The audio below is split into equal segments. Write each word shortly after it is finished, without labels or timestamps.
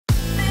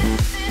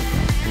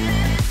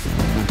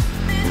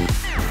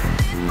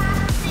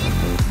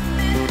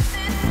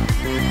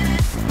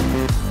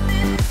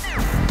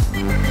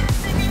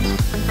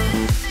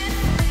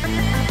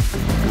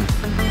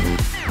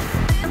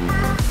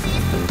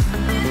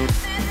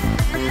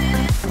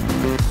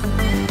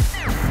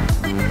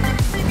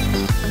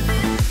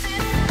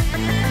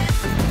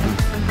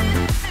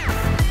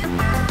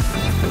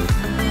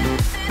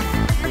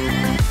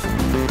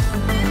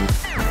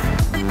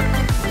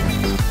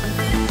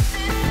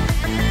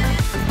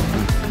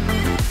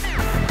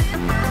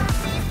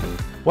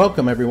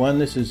Welcome everyone,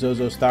 this is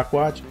Zozo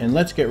Stockwatch, and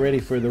let's get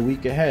ready for the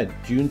week ahead,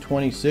 June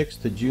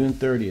 26th to June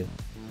 30th.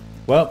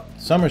 Well,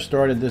 summer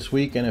started this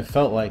week and it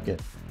felt like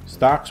it.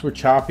 Stocks were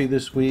choppy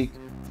this week.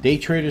 Day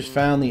traders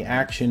found the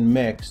action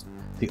mixed.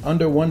 The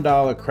under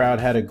 $1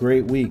 crowd had a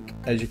great week.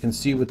 As you can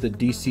see with the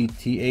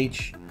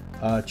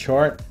DCTH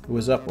chart, it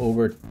was up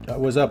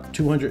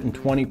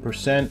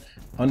 220%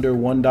 under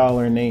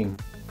 $1 name.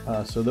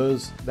 So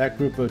that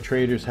group of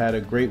traders had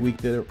a great week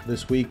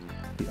this week.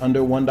 The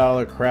under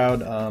 $1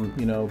 crowd, a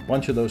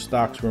bunch of those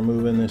stocks were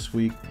moving this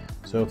week.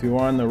 So if you were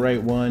on the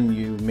right one,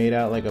 you made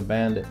out like a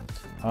bandit.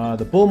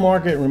 The bull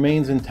market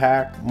remains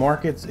intact.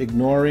 Markets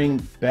ignoring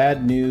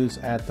bad news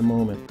at the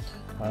moment.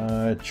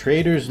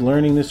 Traders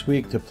learning this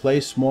week to play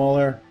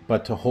smaller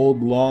but to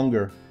hold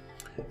longer.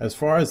 As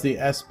far as the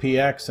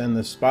SPX and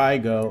the SPY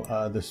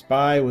go, the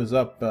SPY was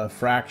up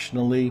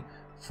fractionally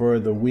for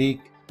the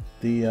week.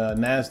 The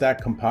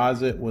NASDAQ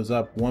composite was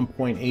up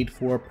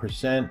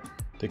 1.84%.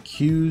 The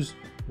Qs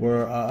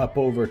were up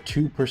over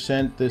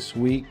 2% this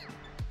week.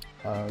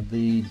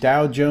 The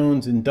Dow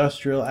Jones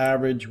Industrial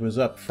Average was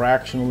up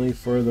fractionally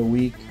for the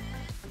week.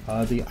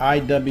 The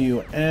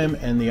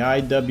IWM and the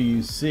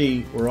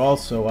IWC were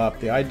also up.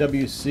 The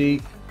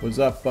IWC was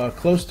up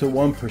close to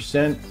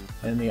 1%,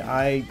 and the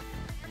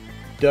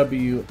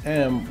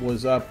IWM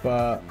was up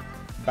about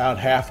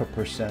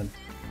 0.5%.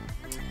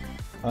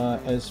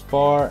 As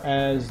far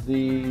as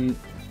the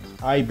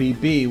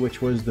IBB,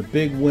 which was the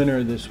big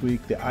winner this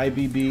week, the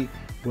IBB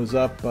was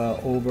up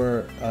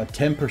over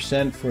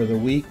 10% for the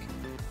week,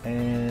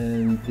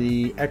 and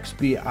the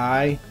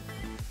XBI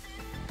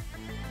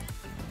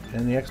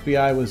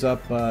was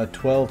up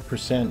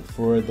 12%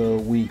 for the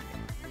week.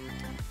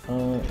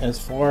 As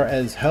far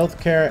as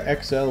healthcare,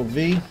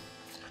 XLV,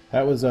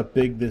 that was up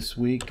big this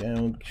week, and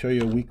I'll show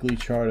you a weekly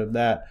chart of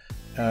that.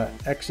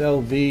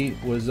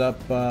 XLV was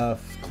up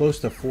close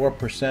to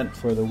 4%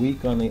 for the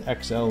week on the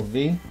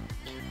XLV.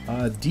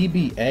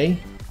 DBA,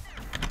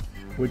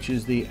 which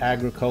is the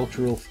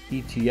agricultural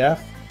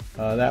ETF,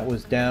 that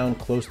was down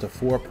close to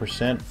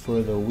 4%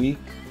 for the week.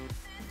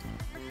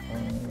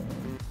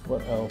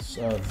 What else?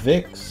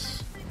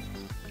 VIX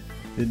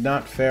did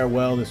not fare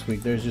well this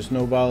week. There's just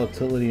no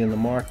volatility in the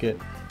market,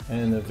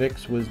 and the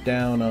VIX was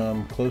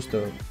down close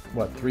to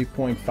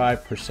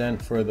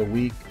 3.5% for the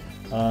week.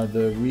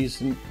 The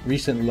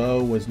recent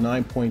low was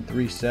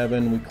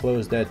 9.37. We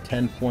closed at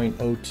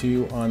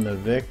 10.02 on the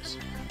VIX.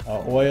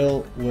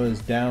 Oil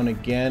was down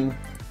again.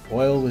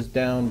 Oil was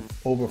down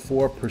over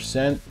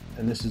 4%,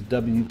 and this is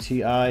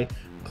WTI,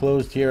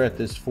 closed here at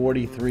this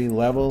 43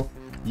 level.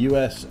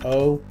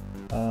 USO,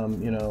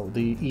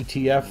 the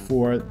ETF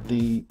for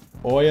the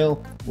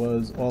oil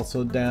was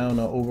also down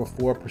over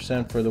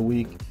 4% for the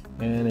week,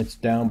 and it's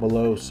down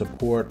below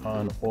support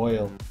on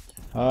oil.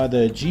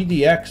 The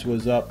GDX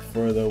was up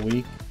for the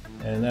week,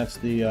 and that's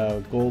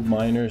the gold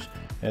miners,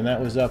 and that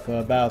was up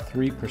about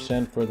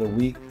 3% for the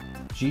week.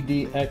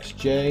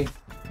 GDXJ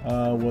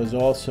was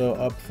also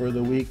up for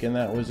the week, and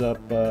that was up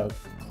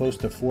close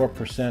to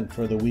 4%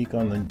 for the week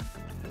on the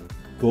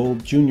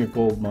junior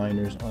gold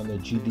miners on the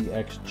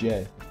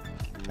GDXJ.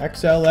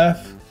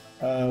 XLF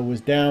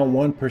was down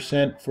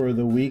 1% for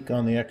the week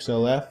on the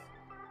XLF.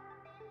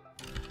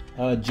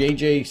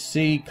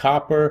 JJC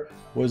Copper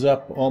was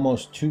up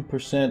almost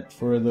 2%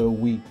 for the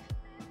week.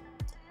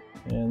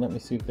 And let me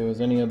see if there was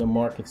any other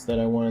markets that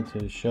I wanted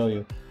to show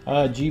you.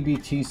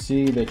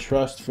 GBTC, the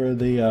trust for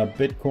the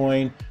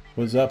Bitcoin,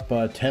 was up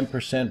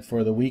 10%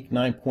 for the week,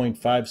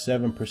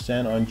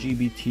 9.57% on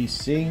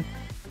GBTC.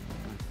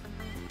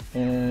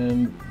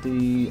 And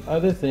the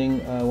other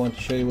thing I want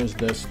to show you was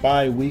the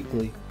SPY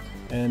weekly.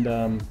 And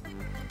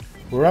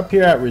we're up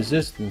here at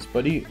resistance,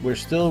 but we're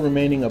still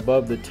remaining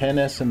above the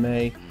 10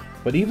 SMA.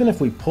 But even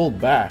if we pulled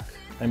back,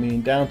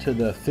 down to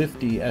the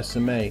 50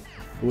 SMA, it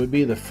would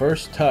be the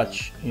first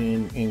touch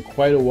in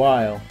quite a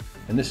while.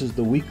 And this is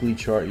the weekly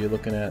chart you're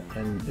looking at.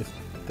 And if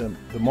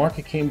the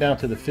market came down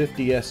to the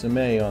 50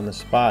 SMA on the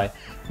SPY,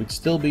 we'd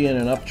still be in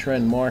an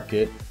uptrend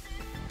market.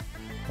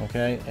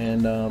 Okay,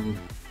 and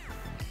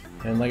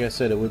like I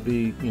said, it would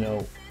be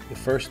the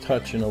first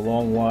touch in a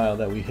long while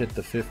that we hit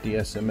the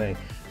 50 SMA.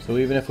 So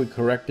even if we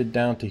corrected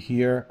down to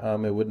here,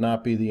 it would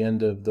not be the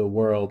end of the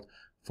world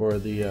for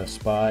the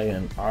SPY,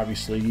 and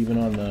obviously even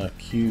on the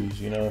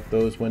Qs, if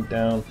those went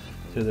down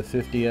to the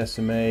 50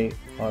 SMA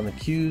on the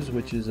Qs,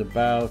 which is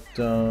about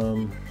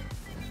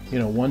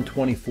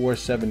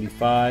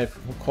 124.75,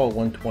 we'll call it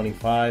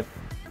 125.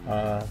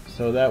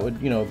 So that would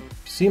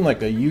seem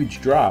like a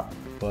huge drop,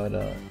 but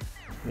it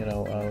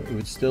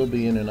would still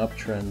be in an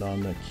uptrend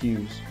on the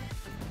Qs.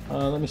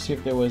 Let me see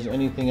if there was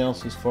anything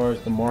else as far as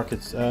the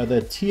markets.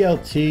 The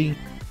TLT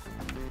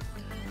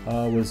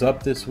was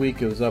up this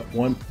week. It was up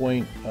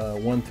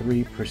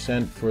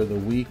 1.13% for the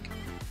week.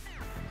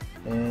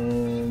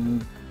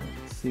 And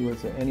let's see,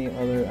 was there any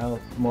other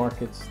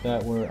markets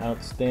that were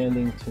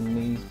outstanding to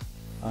me?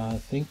 I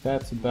think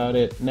that's about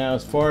it. Now,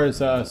 as far as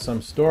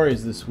some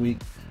stories this week,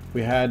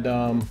 we had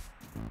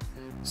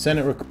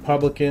Senate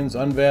Republicans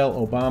unveil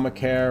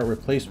Obamacare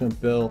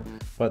replacement bill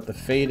but the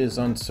fate is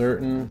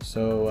uncertain,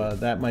 so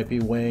that might be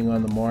weighing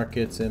on the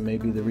markets, and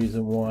maybe the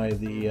reason why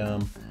the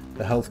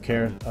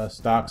healthcare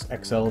stocks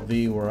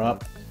XLV were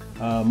up.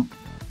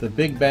 The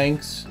big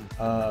banks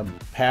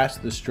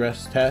passed the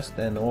stress test,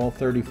 and all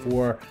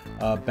 34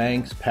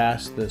 banks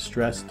passed the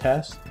stress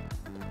test.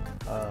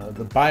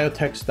 The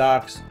biotech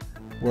stocks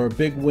were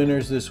big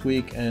winners this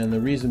week, and the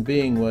reason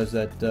being was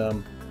that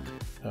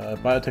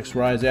biotech's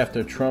rise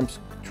after Trump's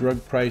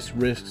drug price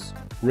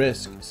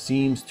risk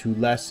seems to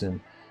lessen.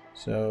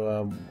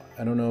 So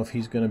I don't know if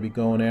he's going to be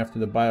going after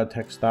the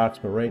biotech stocks,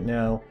 but right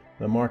now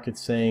the market's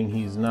saying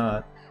he's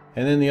not.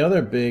 And then the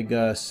other big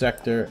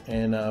sector,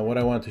 and what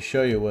I wanted to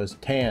show you, was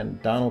TAN.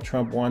 Donald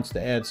Trump wants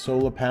to add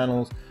solar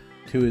panels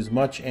to his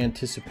much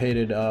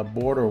anticipated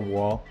border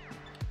wall.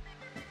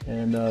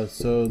 And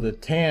so the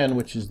TAN,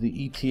 which is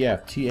the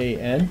ETF,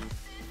 TAN,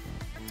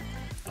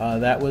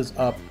 that was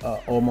up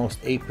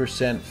almost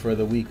 8% for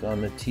the week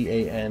on the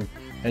TAN.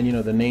 And you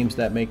know, the names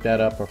that make that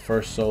up are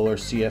First Solar,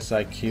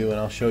 CSIQ, and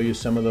I'll show you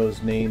some of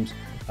those names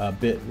a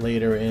bit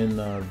later in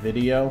the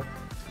video.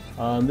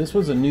 This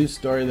was a news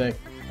story that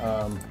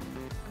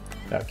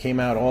came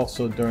out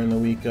also during the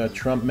week.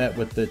 Trump met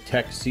with the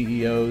tech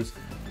CEOs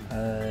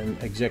and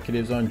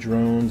executives on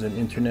drones and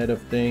Internet of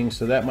Things,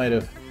 so that might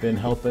have been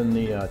helping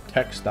the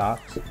tech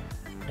stocks.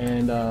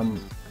 And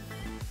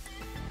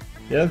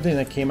the other thing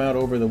that came out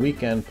over the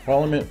weekend,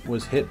 Parliament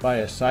was hit by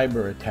a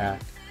cyber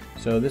attack.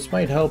 So this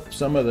might help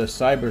some of the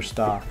cyber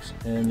stocks,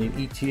 and the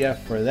ETF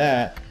for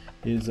that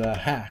is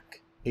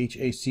HACK,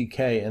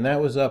 H-A-C-K, and that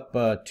was up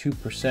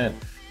 2%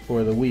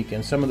 for the week.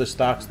 And some of the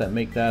stocks that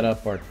make that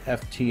up are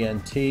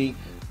FTNT,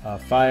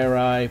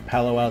 FireEye,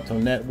 Palo Alto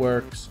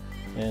Networks,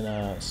 and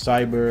other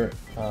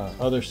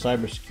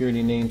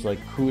cybersecurity names like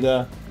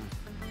CUDA.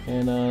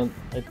 And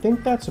I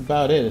think that's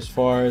about it as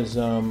far as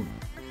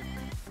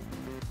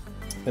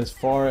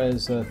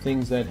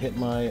things that hit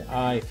my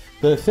eye.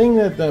 The thing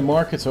that the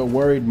markets are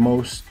worried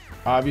most,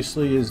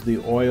 obviously, is the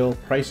oil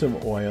price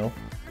of oil.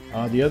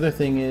 The other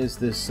thing is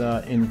this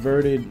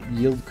inverted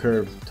yield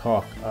curve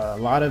talk. A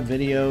lot of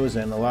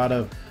videos and a lot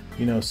of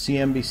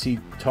CNBC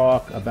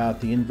talk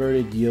about the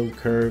inverted yield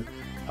curve.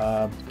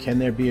 Can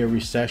there be a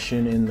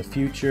recession in the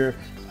future?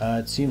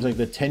 It seems like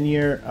the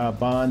 10-year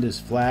bond is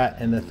flat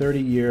and the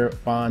 30-year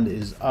bond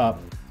is up.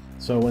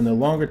 So when the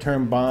longer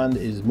term bond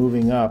is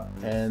moving up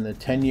and the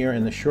 10-year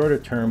and the shorter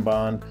term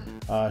bond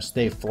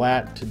stay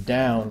flat to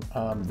down,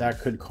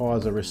 that could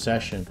cause a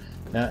recession.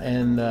 Now,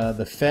 and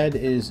the Fed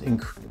is in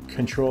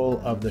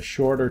control of the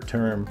shorter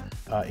term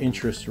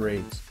interest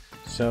rates.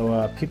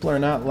 So people are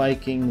not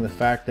liking the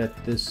fact that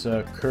this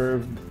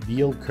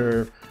yield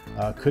curve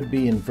could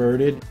be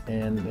inverted,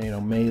 and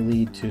may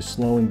lead to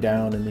slowing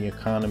down in the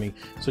economy.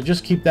 So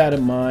just keep that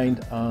in mind.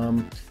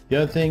 The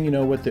other thing,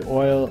 with the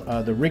oil,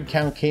 the rig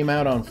count came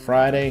out on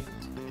Friday,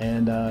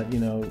 and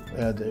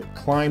it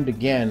climbed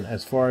again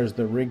as far as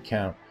the rig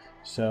count.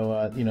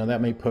 So that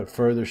may put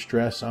further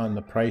stress on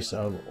the price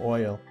of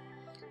oil.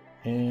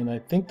 And I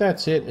think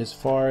that's it as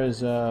far as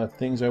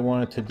things I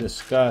wanted to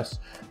discuss.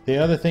 The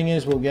other thing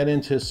is, we'll get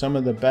into some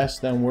of the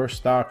best and worst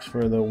stocks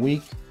for the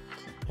week.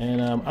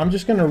 And I'm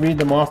just going to read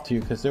them off to you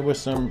because there were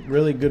some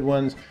really good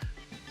ones.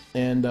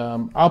 And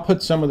I'll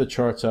put some of the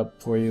charts up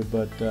for you,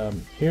 but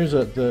here's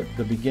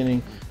the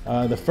beginning.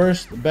 The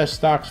first best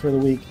stocks for the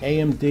week,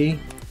 AMD.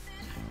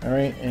 All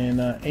right, and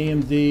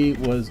AMD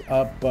was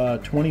up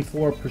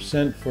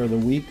 24% for the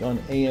week on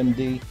AMD.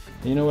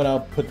 And you know what?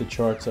 I'll put the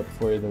charts up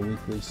for you, the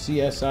weekly.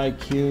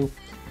 CSIQ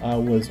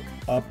was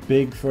up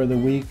big for the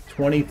week,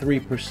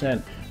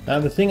 23%. Now,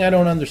 the thing I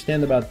don't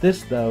understand about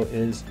this, though,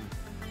 is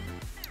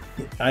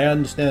I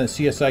understand that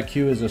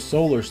CSIQ is a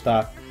solar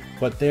stock,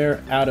 but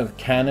they're out of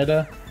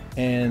Canada,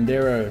 and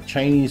they're a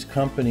Chinese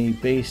company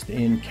based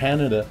in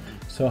Canada.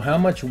 So how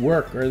much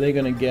work are they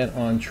going to get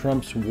on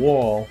Trump's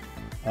wall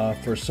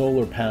for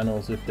solar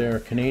panels if they're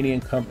a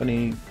Canadian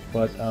company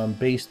but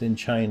based in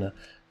China?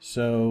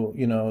 So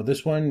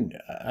this one,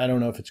 I don't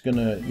know if it's going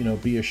to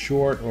be a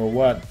short or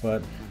what,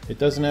 but it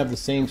doesn't have the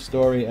same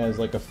story as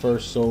like a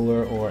First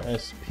Solar or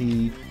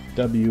SPWR.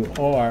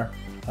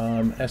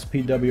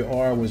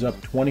 SPWR was up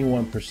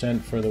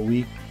 21% for the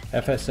week.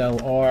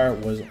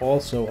 FSLR was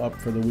also up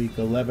for the week,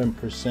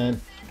 11%.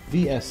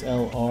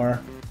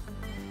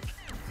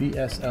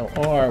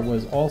 VSLR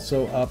was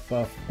also up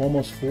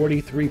almost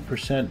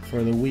 43%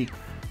 for the week.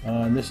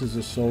 And this is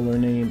a solar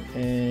name.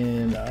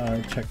 And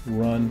check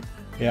Run.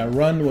 Yeah,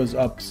 Run was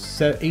up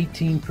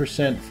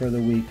 18% for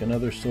the week,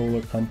 another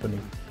solar company.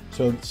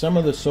 So some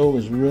of the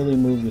solars really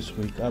moved this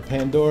week.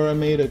 Pandora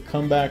made a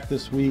comeback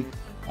this week.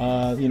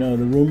 The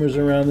rumors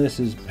around this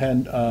is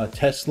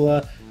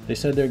Tesla. They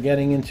said they're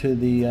getting into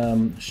the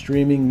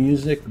streaming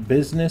music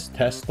business,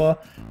 Tesla,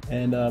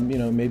 and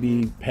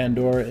maybe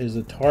Pandora is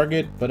a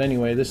target. But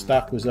anyway, this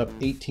stock was up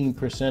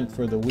 18%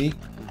 for the week.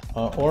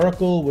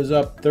 Oracle was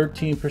up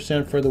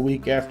 13% for the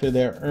week after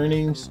their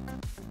earnings.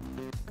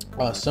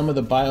 Some of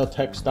the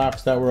biotech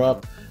stocks that were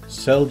up,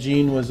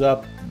 Celgene was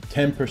up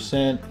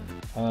 10%,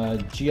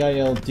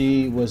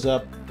 GILD was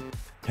up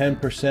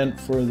 10%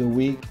 for the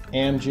week.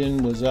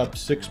 Amgen was up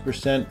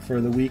 6%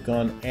 for the week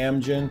on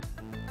Amgen.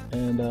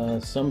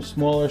 And some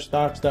smaller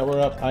stocks that were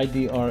up,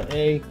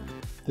 IDRA,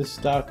 this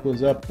stock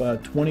was up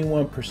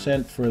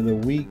 21% for the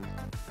week.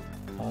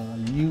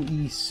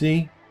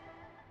 UEC,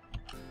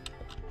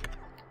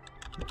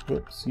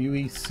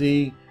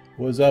 UEC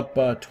was up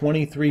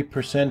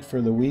 23%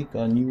 for the week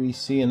on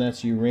UEC, and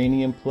that's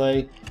uranium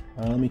play.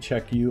 Let me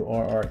check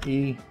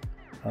URRE.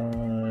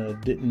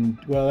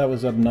 Well, that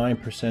was up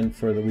 9%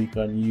 for the week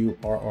on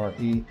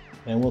URRE,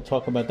 and we'll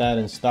talk about that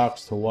in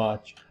stocks to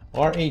watch.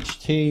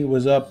 RHT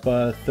was up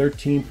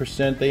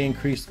 13%. They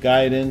increased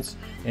guidance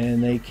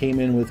and they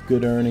came in with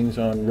good earnings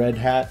on Red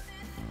Hat.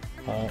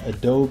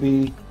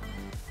 Adobe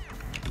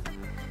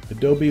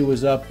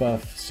was up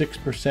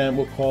 6%,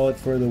 we'll call it,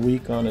 for the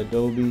week on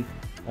Adobe.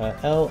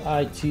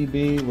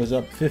 LITB was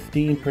up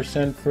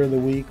 15% for the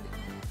week,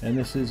 and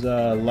this is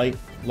light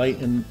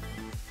in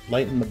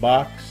the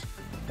box,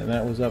 and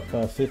that was up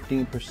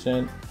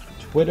 15%.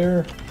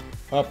 Twitter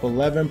up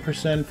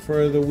 11%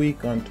 for the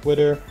week on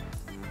Twitter.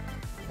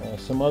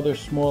 Some other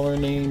smaller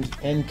names,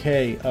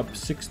 NK up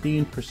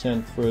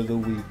 16% for the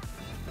week.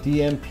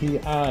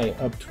 DMPI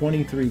up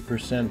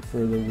 23%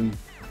 for the week.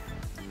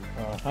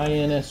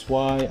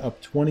 INSY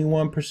up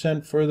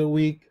 21% for the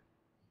week.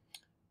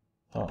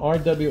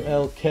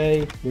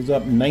 RWLK was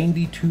up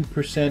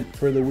 92%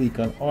 for the week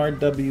on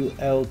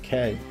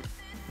RWLK.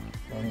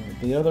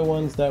 The other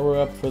ones that were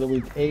up for the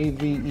week,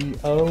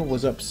 AVEO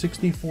was up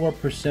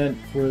 64%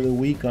 for the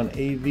week on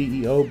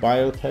AVEO,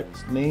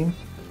 biotech's name.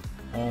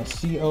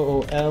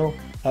 COOL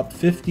up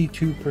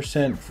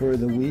 52% for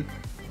the week.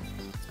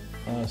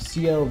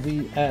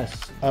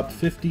 CLVS up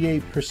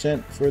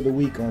 58% for the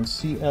week on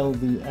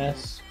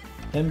CLVS.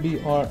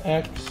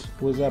 MBRX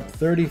was up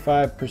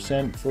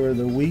 35% for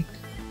the week.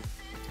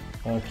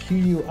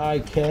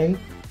 QUIK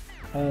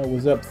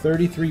was up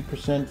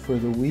 33% for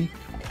the week.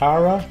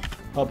 Kara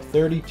up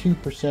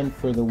 32%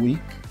 for the week.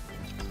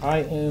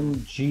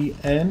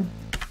 IMGN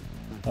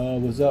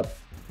was up,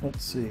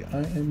 let's see,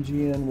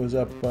 IMGN was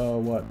up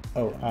what?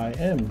 Oh,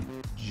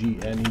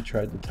 IMGN, he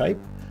tried to type.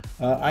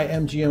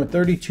 IMGN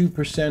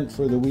 32%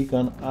 for the week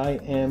on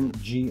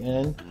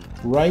IMGN.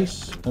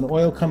 Rice, an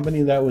oil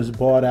company that was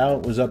bought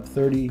out, was up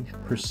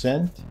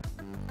 30%.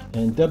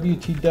 And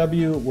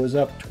WTW was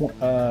up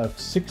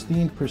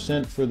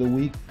 16% for the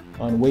week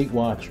on Weight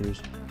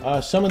Watchers.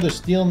 Some of the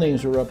steel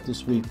names were up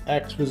this week.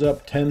 X was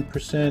up 10%.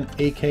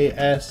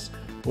 AKS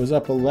was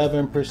up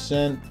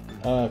 11%.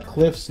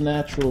 Cliffs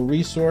Natural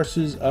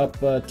Resources up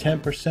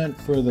 10%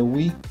 for the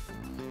week.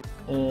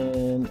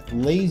 And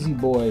Lazy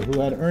Boy, who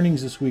had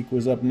earnings this week,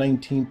 was up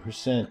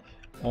 19%.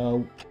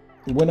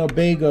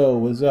 Winnebago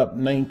was up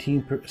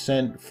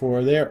 19%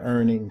 for their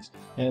earnings.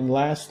 And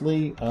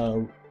lastly,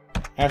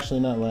 actually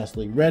not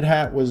lastly, Red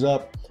Hat was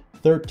up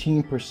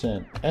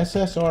 13%.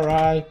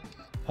 SSRI,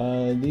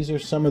 these are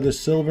some of the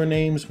silver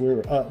names,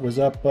 was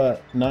up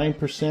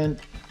 9%.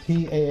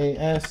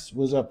 PAAS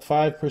was up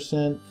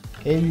 5%.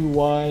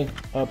 AUY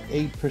up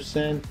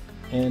 8%.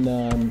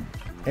 And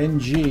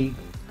NG,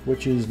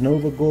 which is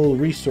Nova Gold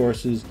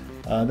Resources,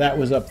 that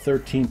was up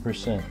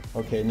 13%.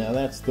 Okay, now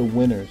that's the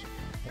winners.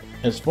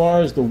 As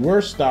far as the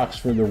worst stocks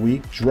for the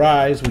week,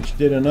 Dries, which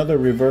did another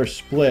reverse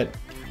split.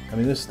 I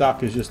mean, this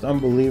stock is just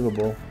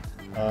unbelievable.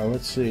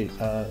 Let's see,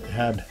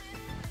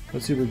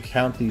 let's see if we can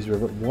count these.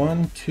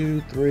 1,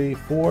 2, 3,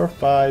 4,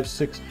 5,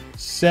 6,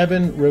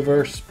 7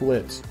 reverse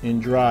splits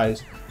in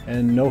Dries,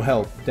 and no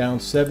help. Down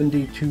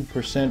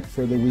 72%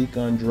 for the week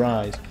on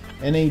Dries.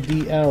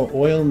 NADL,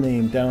 oil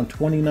name, down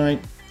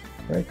 29%.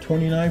 Right,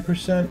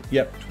 29%.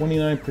 Yep,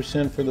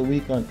 29% for the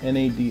week on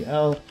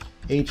NADL.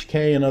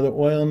 HK, another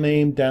oil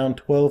name, down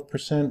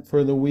 12%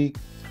 for the week.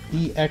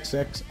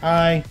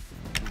 EXXI,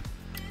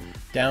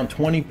 down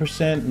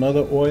 20%,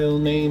 another oil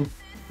name.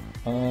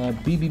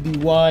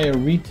 BBBY, a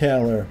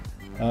retailer,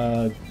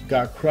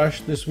 got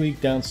crushed this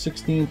week, down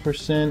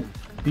 16%.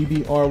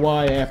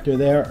 BBRY, after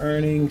their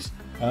earnings,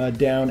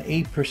 down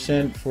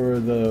 8% for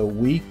the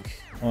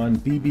week on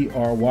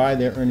BBRY.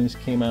 Their earnings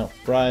came out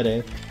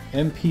Friday.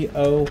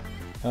 MPO,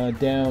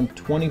 down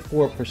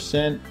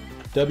 24%.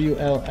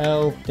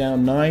 WLL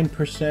down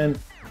 9%.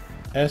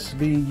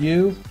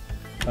 SVU,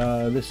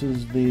 this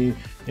is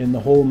in the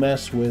whole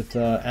mess with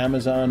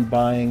Amazon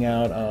buying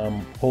out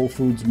Whole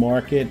Foods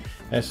Market.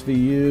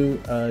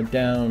 SVU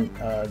down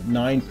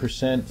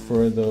 9%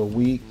 for the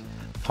week.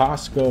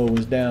 Costco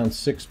was down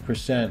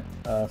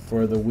 6%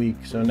 for the week.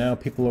 So now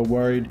people are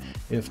worried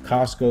if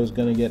Costco is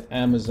going to get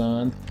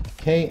Amazon.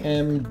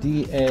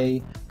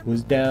 KMDA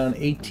was down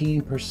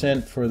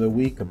 18% for the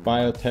week of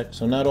biotech.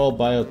 So not all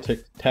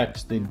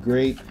biotechs did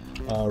great.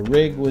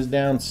 RIG was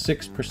down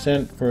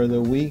 6% for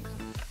the week.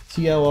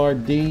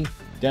 TLRD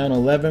down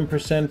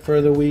 11%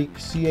 for the week.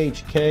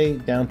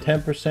 CHK down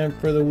 10%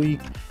 for the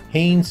week.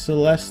 Hain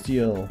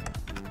Celestial,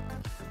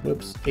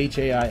 whoops,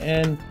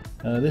 HAIN,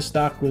 this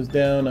stock was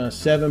down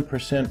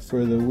 7%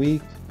 for the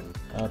week.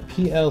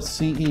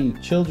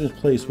 PLCE, Children's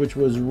Place, which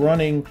was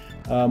running,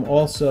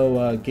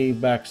 also gave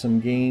back some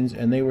gains,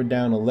 and they were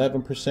down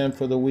 11%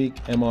 for the week.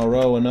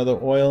 MRO, another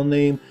oil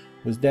name,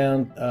 was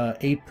down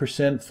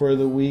 8% for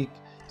the week.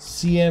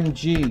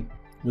 CMG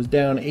was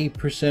down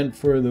 8%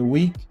 for the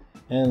week.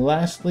 And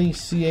lastly,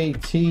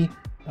 CAT,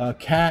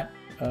 CAT,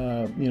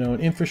 an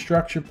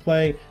infrastructure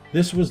play.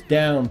 This was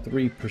down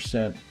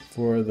 3%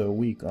 for the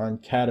week on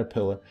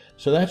Caterpillar.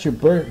 So that's your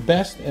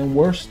best and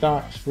worst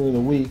stocks for the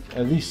week,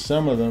 at least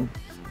some of them.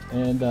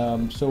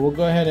 And so we'll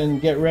go ahead and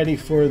get ready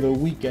for the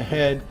week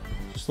ahead.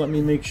 Just let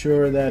me make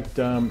sure that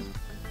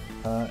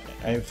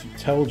I've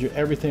told you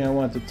everything I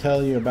want to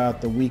tell you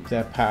about the week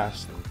that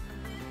passed.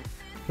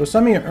 So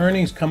some of your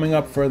earnings coming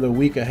up for the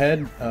week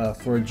ahead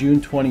for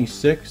June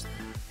 26th.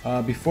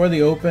 Before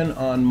the open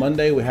on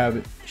Monday, we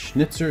have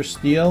Schnitzer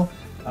Steel.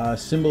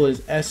 Symbol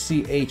is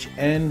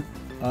SCHN.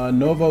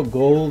 Novo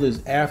Gold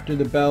is after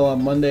the bell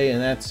on Monday,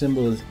 and that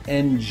symbol is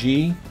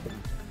NG.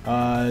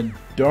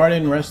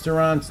 Darden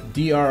Restaurants,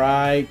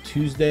 DRI,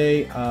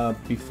 Tuesday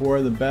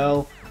before the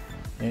bell.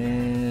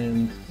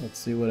 And let's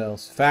see what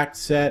else.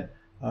 FactSet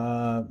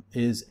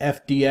is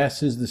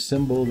FDS is the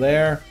symbol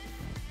there.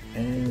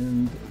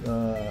 And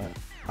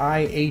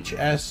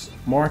IHS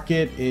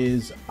Market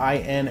is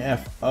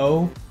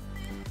INFO.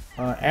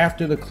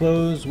 After the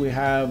close, we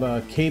have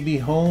KB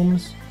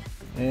Homes,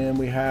 and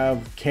we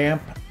have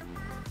CALAMP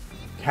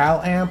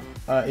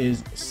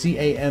is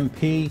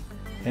CAMP,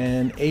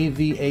 and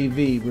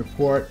AVAV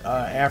report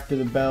after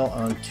the bell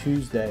on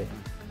Tuesday.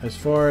 As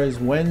far as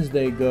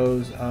Wednesday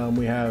goes,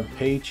 we have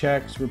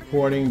Paychex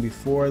reporting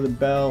before the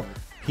bell,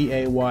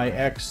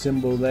 PAYX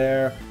symbol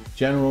there.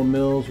 General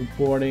Mills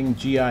reporting,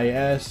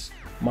 GIS.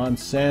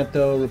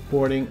 Monsanto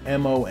reporting,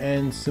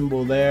 MON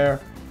symbol there.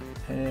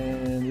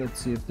 And let's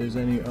see if there's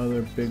any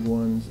other big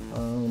ones.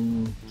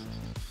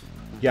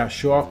 Yeah,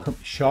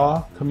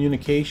 Shaw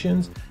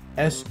Communications,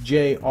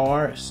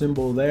 SJR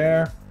symbol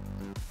there.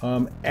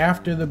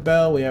 After the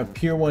bell, we have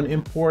Pier 1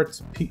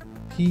 Imports,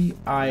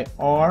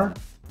 PIR.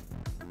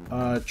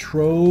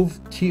 Trove,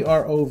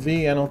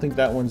 TROV, I don't think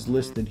that one's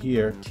listed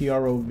here.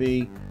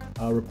 TROV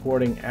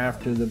reporting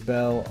after the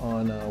bell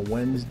on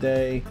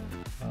Wednesday.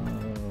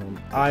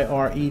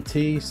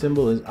 IRET,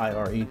 symbol is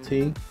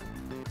IRET.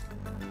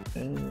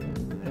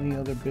 And any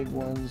other big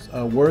ones?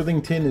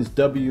 Worthington is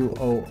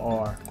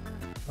WOR.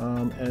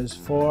 As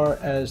far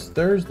as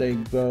Thursday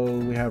go,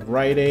 we have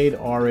Rite Aid,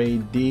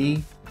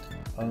 RAD.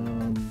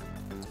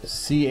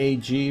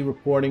 CAG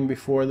reporting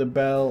before the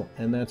bell,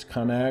 and that's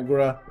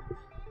ConAgra.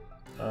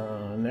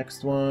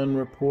 Next one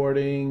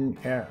reporting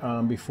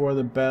before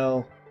the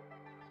bell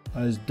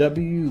is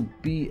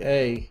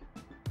WBA,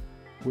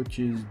 which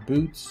is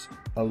Boots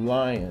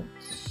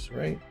Alliance,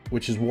 right?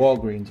 Which is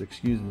Walgreens,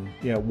 excuse me.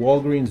 Yeah,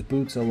 Walgreens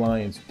Boots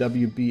Alliance,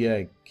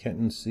 WBA.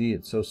 Can't see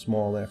it, so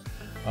small there.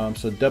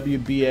 So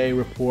WBA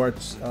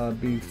reports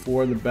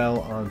before the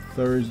bell on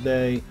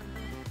Thursday.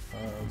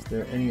 Is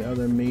there any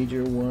other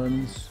major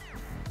ones?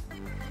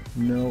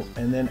 No.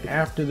 And then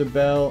after the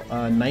bell,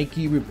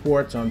 Nike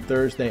reports on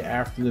Thursday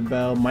after the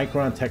bell.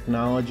 Micron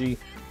Technology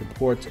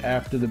reports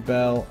after the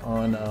bell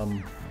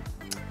on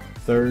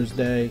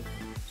Thursday.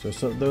 So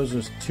those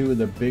are two of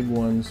the big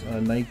ones,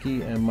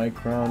 Nike and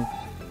Micron.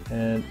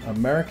 And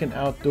American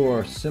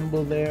Outdoor,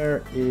 symbol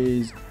there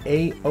is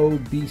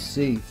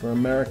AOBC for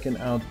American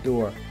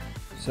Outdoor.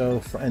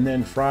 So, and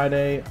then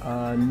Friday,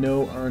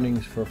 no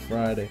earnings for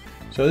Friday.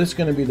 So this is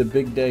going to be the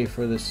big day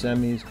for the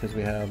semis because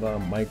we have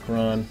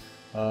Micron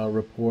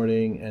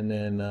reporting, and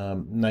then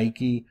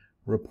Nike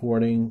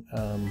reporting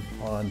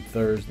on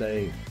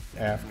Thursday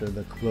after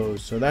the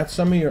close. So that's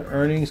some of your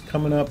earnings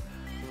coming up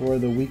for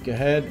the week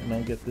ahead, and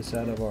I'll get this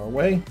out of our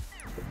way.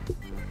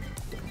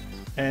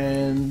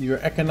 And your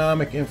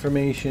economic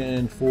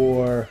information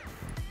for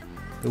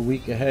the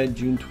week ahead,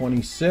 June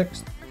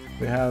 26th,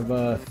 we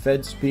have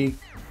Fed Speak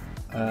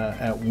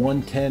at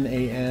 1:10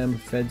 a.m.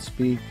 Fed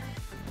Speak,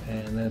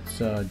 and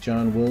that's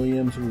John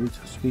Williams who will be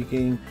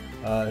speaking.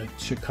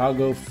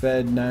 Chicago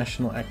Fed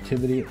National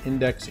Activity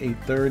Index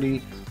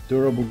 8:30,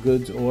 Durable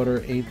Goods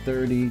Order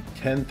 8:30,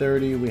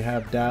 10:30 we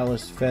have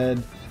Dallas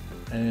Fed,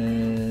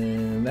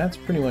 and that's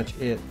pretty much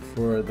it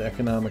for the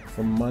economic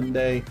from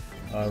Monday.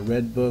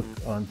 Red Book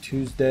on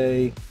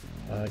Tuesday,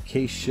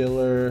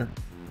 Case-Shiller,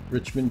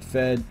 Richmond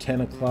Fed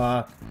 10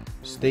 o'clock,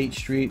 State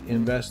Street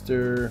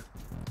Investor,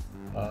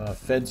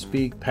 Fed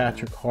Speak,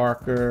 Patrick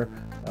Harker,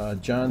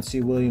 John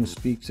C. Williams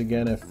speaks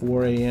again at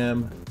 4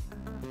 a.m.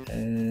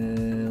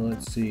 And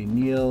let's see,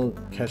 Neil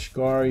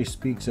Kashkari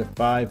speaks at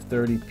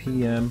 5:30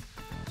 p.m.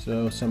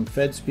 So some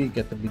Fed Speak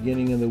at the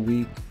beginning of the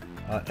week.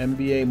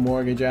 MBA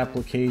mortgage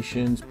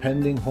applications,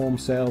 pending home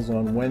sales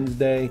on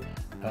Wednesday.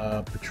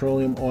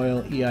 Petroleum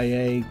oil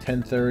EIA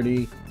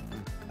 10:30.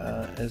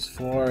 As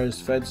far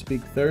as Fed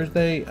Speak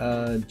Thursday,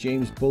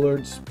 James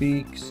Bullard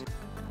speaks.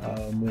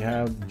 We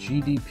have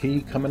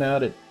GDP coming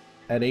out at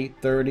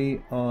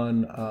 8:30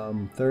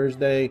 on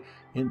Thursday.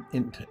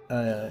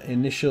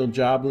 Initial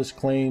jobless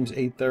claims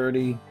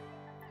 8:30.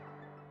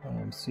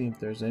 See if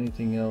there's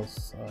anything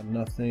else.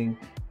 Nothing.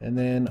 And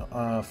then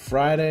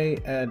Friday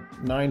at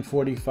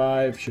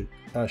 9:45,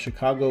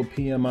 Chicago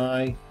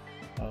PMI.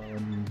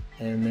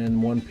 And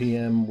then 1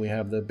 p.m. we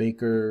have the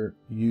Baker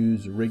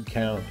Hughes rig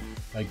count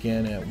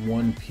again at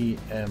 1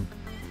 p.m.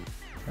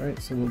 All right,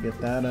 so we'll get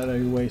that out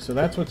of your way. So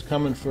that's what's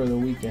coming for the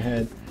week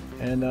ahead.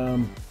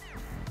 And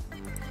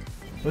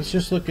let's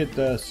just look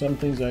at some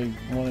things I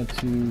wanted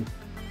to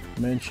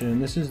mention.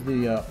 This is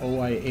the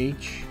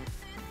OIH,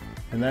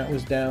 and that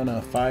was down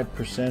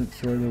 5%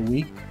 for the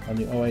week on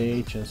the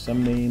OIH, and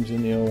some names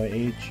in the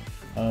OIH.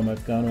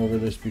 I've gone over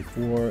this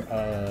before.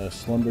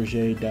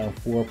 Schlumberger down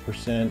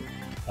 4%.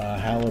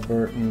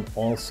 Halliburton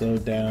also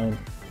down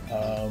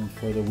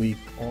for the week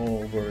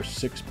over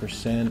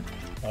 6%.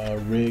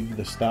 Rig,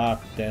 the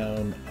stock,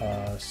 down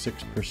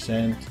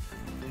 6%.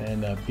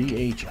 And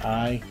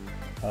BHI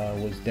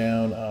was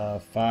down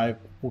 5,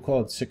 we'll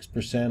call it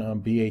 6% on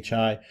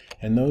BHI.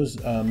 And those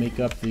make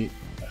up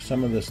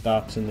some of the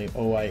stocks in the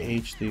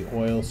OIH, the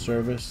oil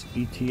service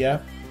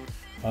ETF.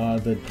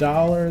 The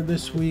dollar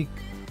this week,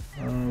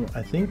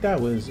 I think that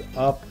was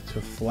up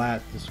to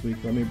flat this week.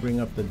 Let me bring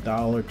up the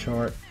dollar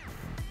chart.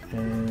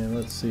 And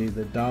let's see,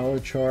 the dollar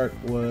chart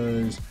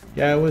was,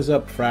 yeah, it was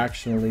up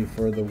fractionally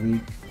for the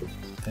week.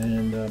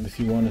 And if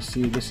you want to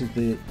see, this is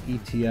the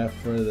ETF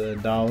for the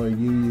dollar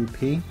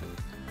UUP.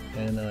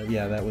 And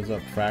yeah, that was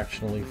up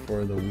fractionally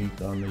for the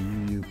week on the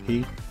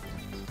UUP.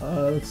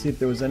 Let's see if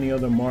there was any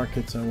other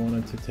markets I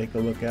wanted to take a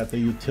look at. The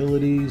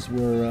utilities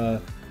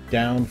were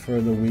down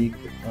for the week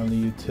on the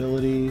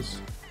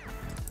utilities.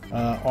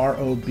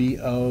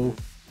 ROBO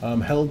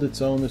held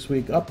its own this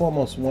week, up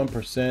almost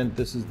 1%.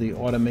 This is the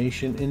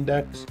automation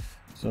index,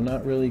 so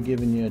not really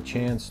giving you a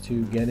chance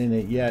to get in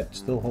it yet.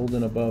 Still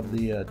holding above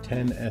the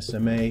 10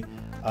 SMA.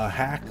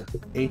 HACK,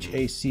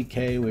 HACK,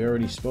 we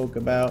already spoke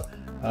about.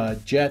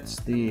 Jets,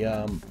 the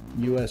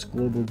US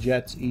Global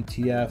Jets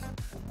ETF,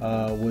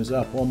 was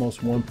up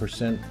almost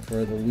 1%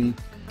 for the week.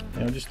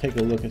 And just take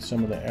a look at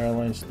some of the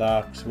airline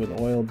stocks with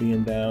oil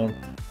being down.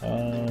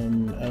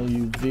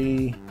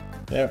 LUV.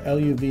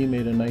 LUV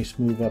made a nice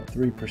move up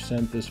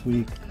 3% this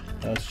week.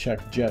 Let's check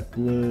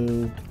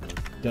JetBlue.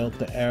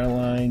 Delta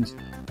Airlines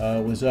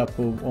was up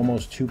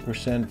almost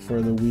 2%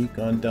 for the week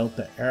on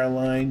Delta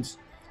Airlines.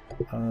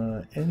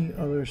 Any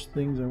other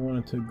things I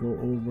wanted to go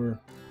over?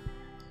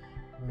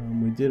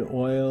 We did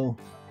oil.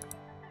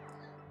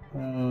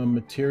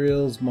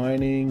 Materials,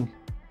 mining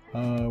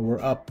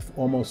were up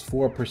almost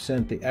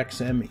 4%, the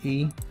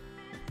XME.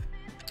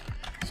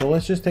 So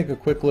let's just take a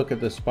quick look at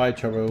the SPY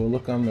chart. We'll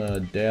look on the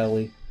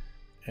daily.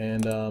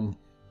 And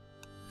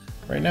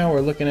right now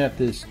we're looking at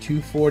this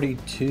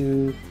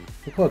 242,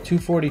 we'll call it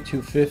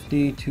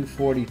 242.50,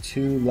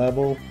 242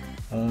 level.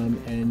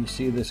 And you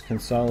see this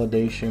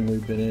consolidation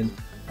we've been in.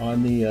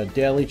 On the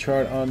daily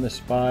chart on the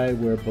SPY,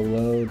 we're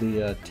below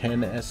the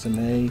 10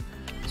 SMA.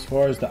 As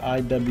far as the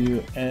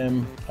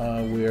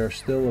IWM, we are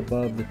still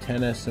above the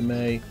 10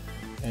 SMA,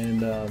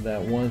 and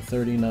that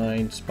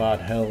 139 spot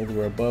held.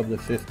 We're above the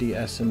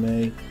 50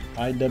 SMA.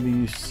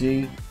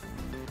 IWC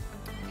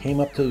came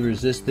up to the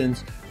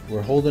resistance.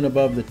 We're holding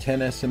above the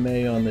 10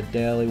 SMA on the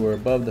daily. We're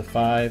above the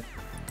 5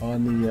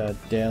 on the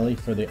daily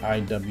for the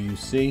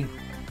IWC.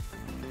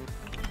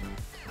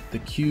 The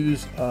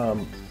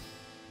Qs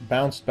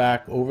bounced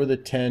back over the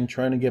 10,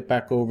 trying to get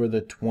back over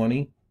the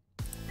 20.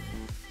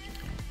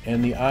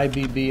 And the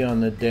IBB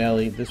on the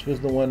daily, this was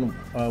the one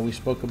we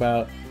spoke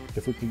about.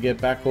 If we could get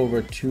back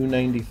over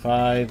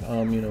 295,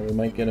 you know, we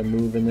might get a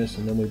move in this,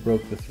 and then we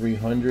broke the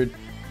 300,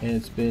 and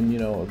it's been, you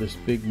know, this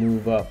big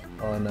move up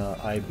on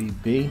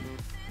IBB.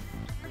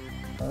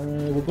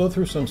 We'll go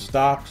through some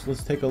stocks.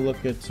 Let's take a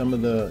look at some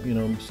of the, you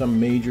know, some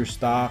major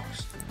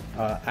stocks.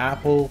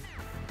 Apple,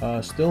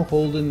 still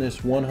holding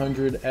this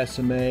 100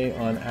 SMA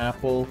on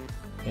Apple,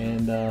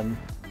 and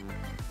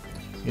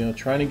you know,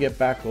 trying to get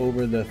back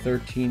over the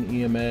 13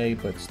 EMA,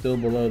 but still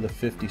below the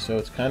 50. So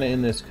it's kind of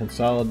in this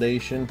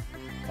consolidation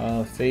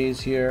phase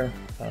here.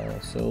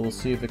 So we'll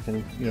see if it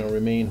can, you know,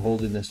 remain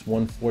holding this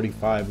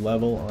 145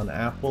 level on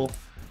Apple.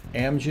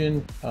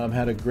 Amgen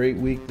had a great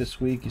week this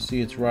week. You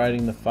see it's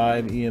riding the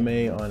 5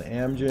 EMA on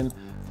Amgen.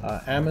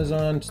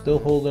 Amazon still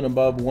holding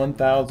above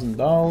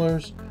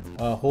 $1,000,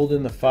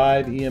 holding the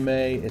 5 EMA.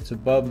 It's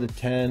above the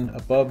 10,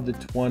 above the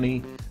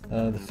 20.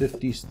 The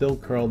 50 still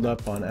curled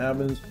up on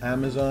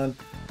Amazon.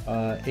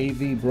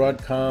 AV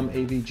Broadcom,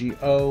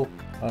 AVGO,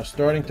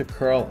 starting to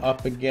curl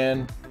up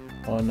again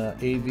on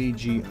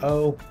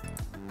AVGO.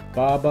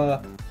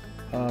 BABA,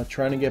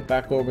 trying to get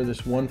back over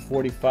this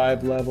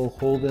 145 level,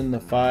 holding the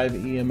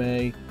 5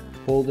 EMA,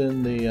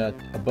 holding the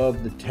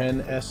above the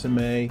 10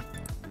 SMA.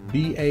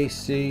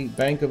 BAC,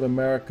 Bank of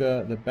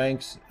America, the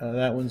banks,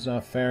 that one's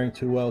not faring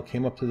too well,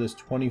 came up to this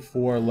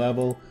 24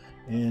 level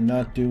and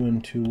not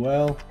doing too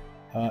well.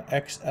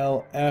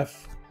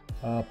 XLF,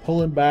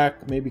 pulling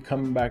back, maybe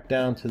coming back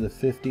down to the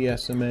 50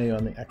 SMA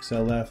on the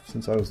XLF,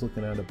 since I was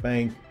looking at a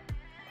bank.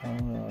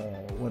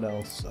 What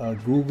else?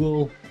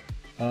 Google,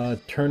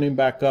 turning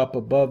back up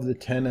above the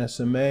 10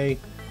 SMA.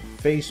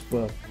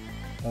 Facebook,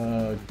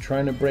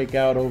 trying to break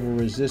out over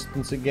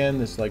resistance again,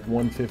 this like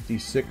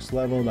 156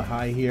 level. The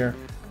high here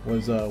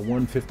was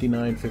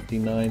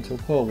 159.59, so we'll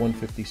call it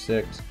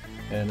 156.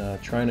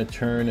 and trying to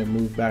turn and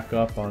move back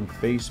up on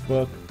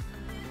Facebook.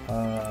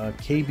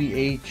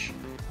 KBH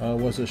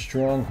was a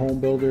strong home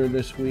builder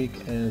this week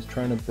and is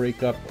trying to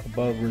break up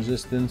above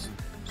resistance,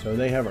 so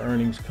they have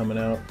earnings coming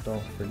out,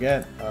 don't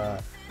forget.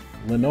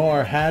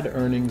 Lennar had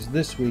earnings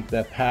this week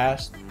that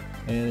passed,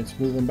 and it's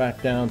moving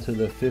back down to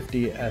the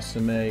 50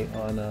 SMA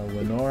on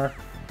Lennar.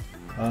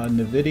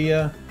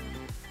 Nvidia,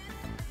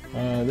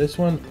 this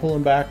one's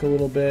pulling back a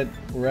little bit.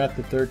 We're at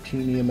the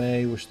 13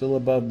 EMA. We're still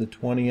above the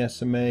 20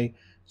 SMA,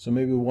 so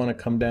maybe we want to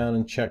come down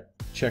and check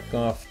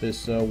off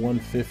this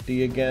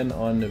 150 again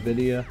on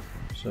Nvidia.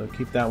 So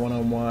keep that one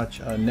on watch.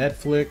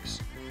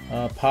 Netflix,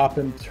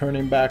 popping,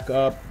 turning back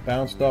up,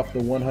 bounced off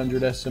the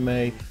 100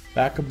 SMA,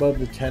 back above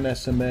the 10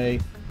 SMA.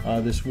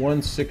 This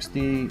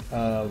 160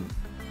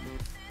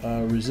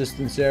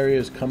 resistance area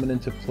is coming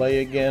into play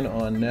again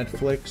on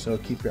Netflix, so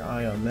keep your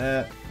eye on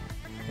that.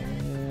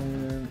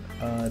 And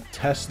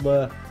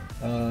Tesla,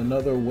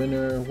 another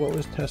winner. What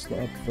was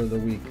Tesla up for the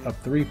week?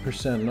 Up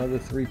 3%, another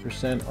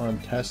 3% on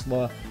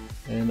Tesla.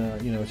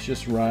 And you know, it's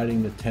just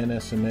riding the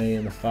 10 SMA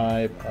and the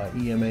 5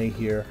 EMA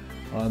here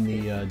on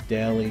the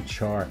daily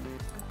chart.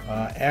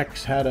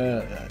 X had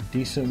a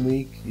decent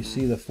week. You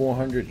see the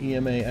 400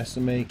 EMA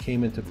SMA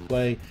came into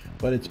play,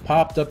 but it's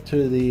popped up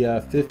to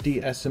the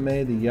 50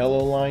 SMA, the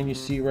yellow line you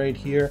see right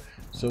here.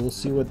 So we'll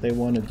see what they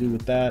want to do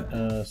with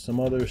that. Some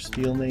other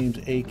steel names,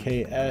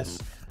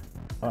 AKS,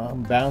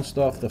 bounced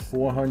off the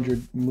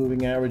 400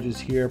 moving averages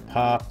here,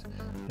 popped,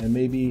 and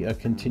maybe a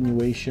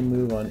continuation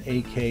move on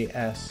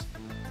AKS.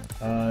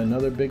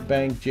 Another big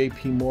bank,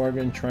 JP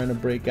Morgan, trying to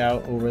break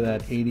out over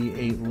that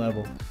 88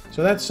 level.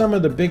 So that's some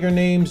of the bigger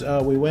names.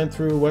 We went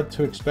through what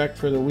to expect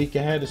for the week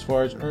ahead as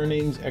far as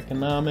earnings,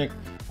 economic.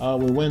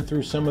 We went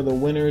through some of the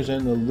winners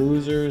and the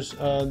losers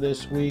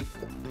this week.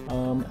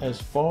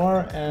 As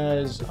far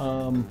as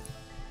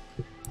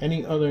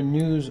any other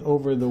news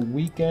over the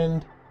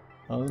weekend,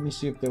 let me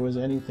see if there was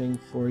anything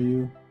for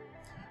you.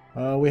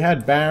 We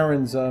had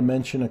Barron's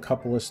mention a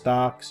couple of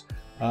stocks.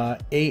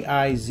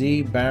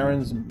 AIZ,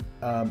 Barron's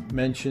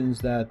mentions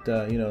that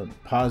you know,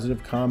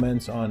 positive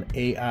comments on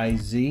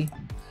AIZ,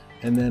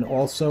 and then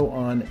also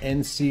on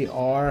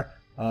NCR,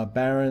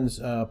 Barron's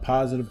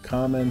positive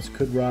comments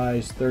could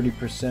rise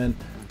 30%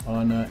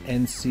 on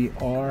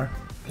NCR,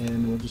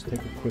 and we'll just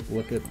take a quick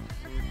look at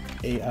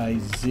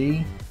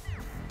AIZ.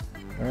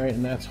 All right,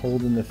 and that's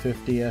holding the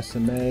 50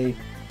 SMA,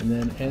 and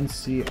then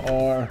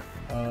NCR.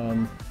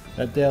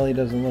 That daily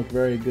doesn't look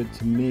very good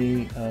to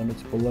me.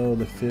 It's below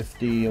the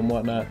 50 and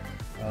whatnot.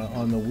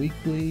 On the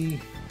weekly,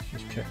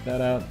 just check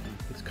that out.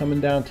 It's coming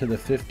down to the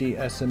 50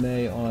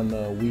 SMA on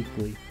the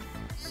weekly.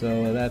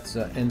 So that's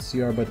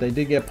NCR, but they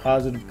did get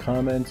positive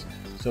comments.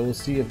 So we'll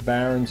see if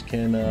Barron's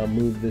can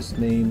move this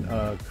name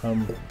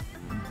come,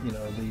 you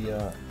know,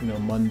 the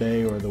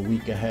Monday or the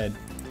week ahead.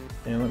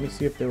 And let me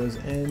see if there was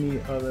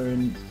any other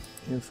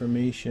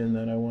information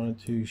that I wanted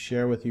to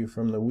share with you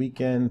from the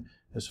weekend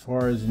as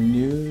far as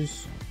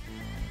news.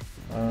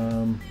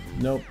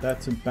 Nope,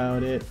 that's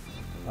about it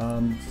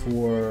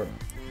for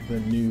the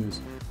news.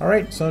 All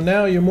right, so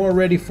now you're more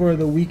ready for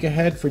the week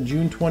ahead for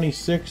June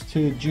 26th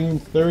to June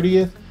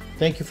 30th.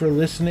 Thank you for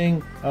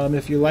listening.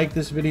 If you like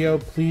this video,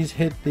 please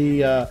hit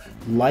the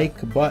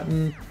like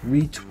button,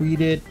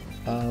 retweet it.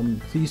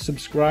 Please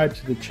subscribe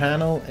to the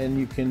channel, and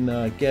you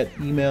can get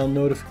email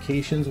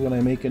notifications when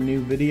I make a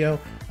new video.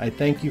 I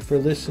thank you for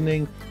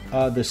listening.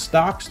 The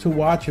stocks to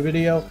watch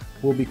video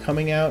will be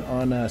coming out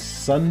on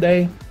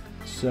Sunday,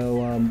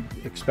 so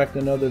expect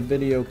another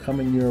video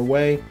coming your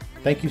way.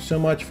 Thank you so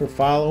much for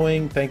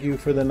following. Thank you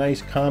for the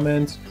nice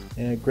comments,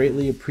 and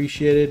greatly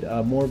appreciated.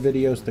 More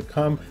videos to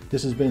come.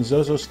 This has been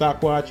Zozo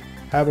Stock Watch.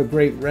 Have a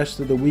great rest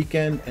of the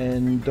weekend,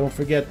 and don't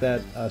forget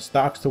that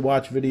stocks to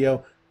watch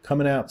video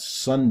coming out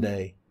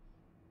Sunday.